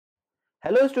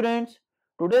Hello students,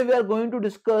 today we are going to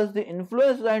discuss the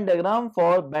influence line diagram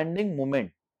for bending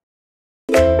moment.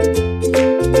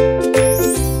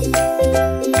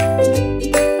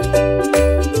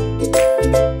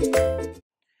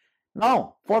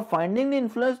 Now, for finding the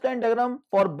influence line diagram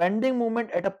for bending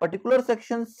moment at a particular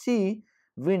section C,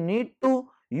 we need to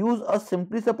use a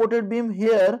simply supported beam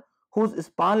here whose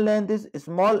span length is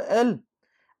small l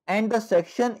and the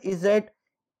section is at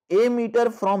A meter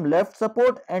from left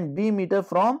support and B meter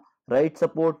from right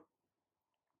support.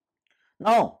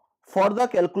 Now, for the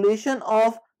calculation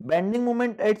of bending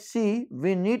moment at C,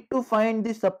 we need to find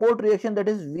the support reaction, that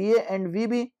is VA and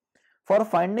VB. For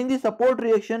finding the support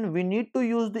reaction, we need to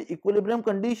use the equilibrium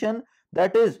condition,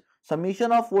 that is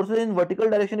summation of forces in vertical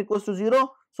direction equals to 0.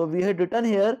 So, we had written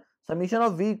here summation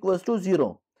of V equals to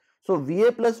 0. So,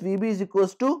 VA plus VB is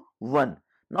equals to 1.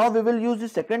 Now, we will use the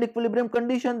second equilibrium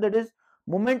condition, that is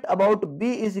moment about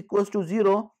B is equals to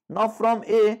 0. Now, from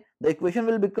A, the equation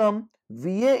will become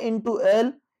VA into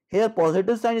L, here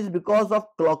positive sign is because of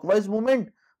clockwise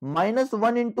movement, minus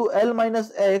 1 into L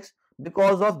minus X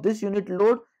because of this unit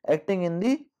load acting in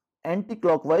the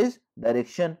anti-clockwise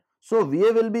direction. So,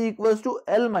 VA will be equals to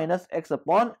L minus X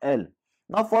upon L.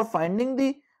 Now, for finding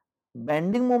the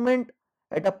bending moment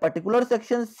at a particular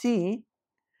section C,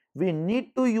 we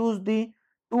need to use the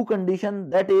two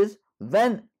conditions, that is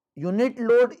when unit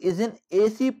load is in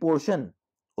AC portion.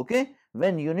 Okay,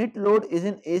 when unit load is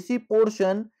in AC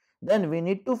portion, then we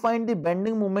need to find the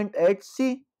bending moment at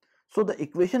C. So the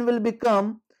equation will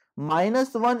become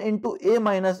minus 1 into A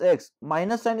minus X,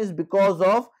 minus sign is because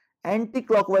of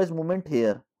anti-clockwise movement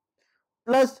here,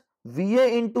 plus VA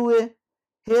into A,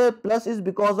 here plus is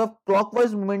because of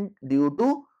clockwise movement due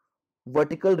to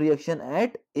vertical reaction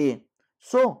at A.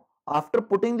 So after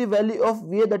putting the value of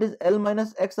VA, that is L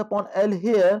minus X upon L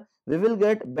here, we will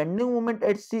get bending moment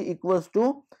at C equals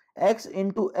to X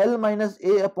into L minus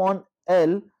A upon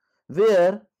L,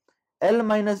 where L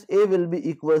minus A will be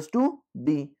equals to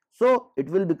B. So it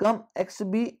will become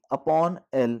XB upon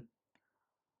L.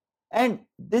 And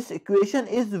this equation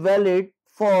is valid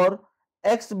for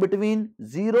X between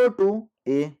 0 to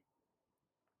A.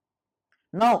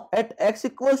 Now at X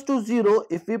equals to 0,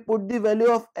 if we put the value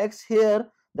of X here,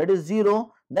 that is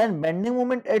 0, then bending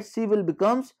moment at C will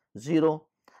becomes 0.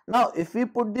 Now if we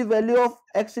put the value of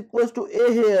X equals to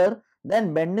A here,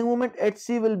 then bending moment at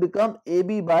C will become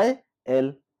AB by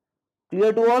L.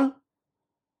 Clear to all?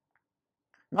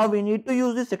 Now we need to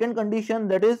use the second condition,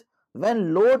 that is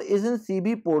when load is in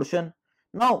CB portion.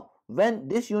 Now when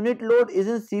this unit load is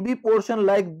in CB portion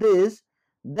like this,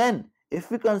 then if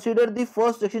we consider the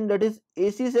first section, that is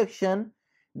AC section,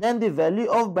 then the value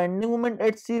of bending moment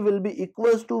at C will be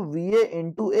equals to VA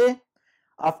into A.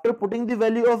 After putting the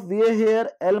value of VA here,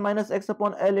 L minus X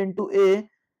upon L into A,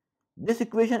 this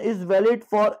equation is valid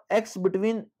for X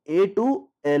between A to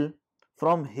L,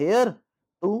 from here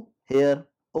to here.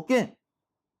 Okay.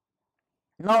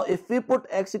 Now if we put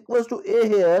X equals to A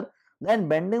here, then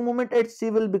bending moment at C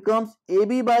will becomes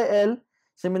AB by L.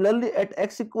 Similarly at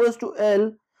X equals to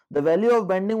L, the value of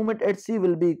bending moment at C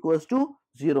will be equals to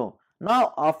 0.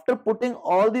 Now after putting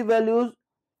all the values,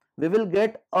 we will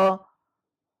get a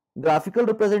graphical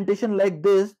representation like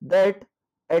this, that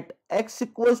at X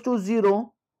equals to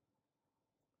 0,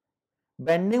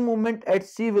 bending moment at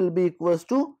C will be equals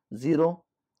to 0.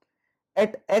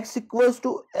 At X equals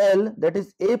to L, that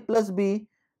is A plus B,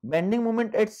 bending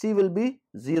moment at C will be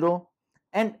 0.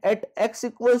 And at X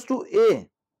equals to A,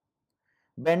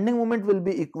 bending moment will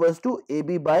be equals to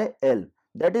AB by L.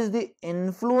 That is the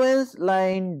influence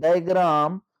line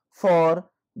diagram for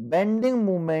bending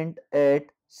moment at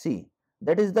C.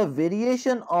 That is the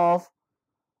variation of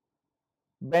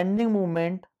bending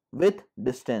moment with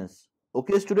distance.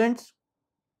 Okay students.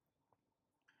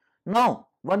 Now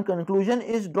one conclusion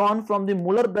is drawn from the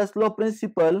Muller-Breslau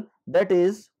principle, that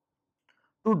is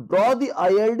to draw the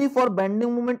ILD for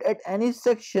bending moment at any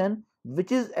section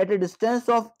which is at a distance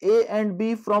of A and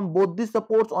B from both the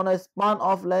supports on a span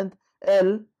of length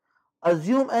L,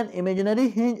 assume an imaginary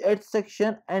hinge at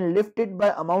section and lift it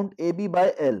by amount AB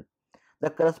by L. The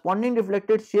corresponding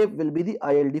reflected shape will be the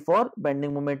ILD for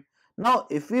bending moment. Now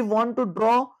if we want to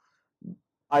draw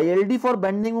ILD for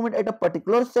bending moment at a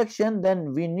particular section,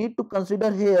 then we need to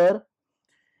consider here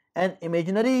an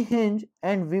imaginary hinge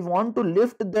and we want to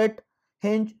lift that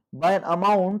hinge by an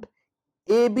amount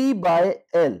AB by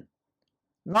L.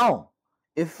 Now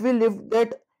if we lift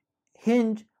that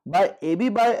hinge by AB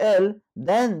by L,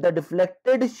 then the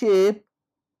deflected shape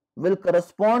will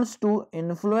corresponds to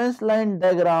influence line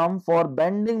diagram for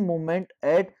bending moment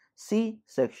at C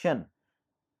section.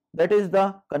 That is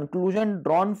the conclusion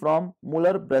drawn from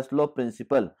Muller-Breslow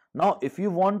principle. Now, if you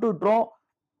want to draw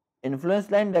influence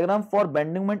line diagram for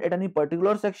bending moment at any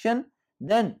particular section,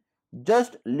 then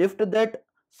just lift that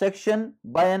section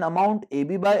by an amount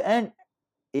AB by N,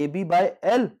 AB by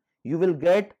L. You will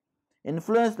get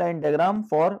influence line diagram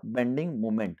for bending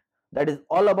moment. That is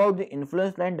all about the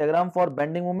influence line diagram for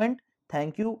bending moment.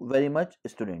 Thank you very much,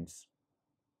 students.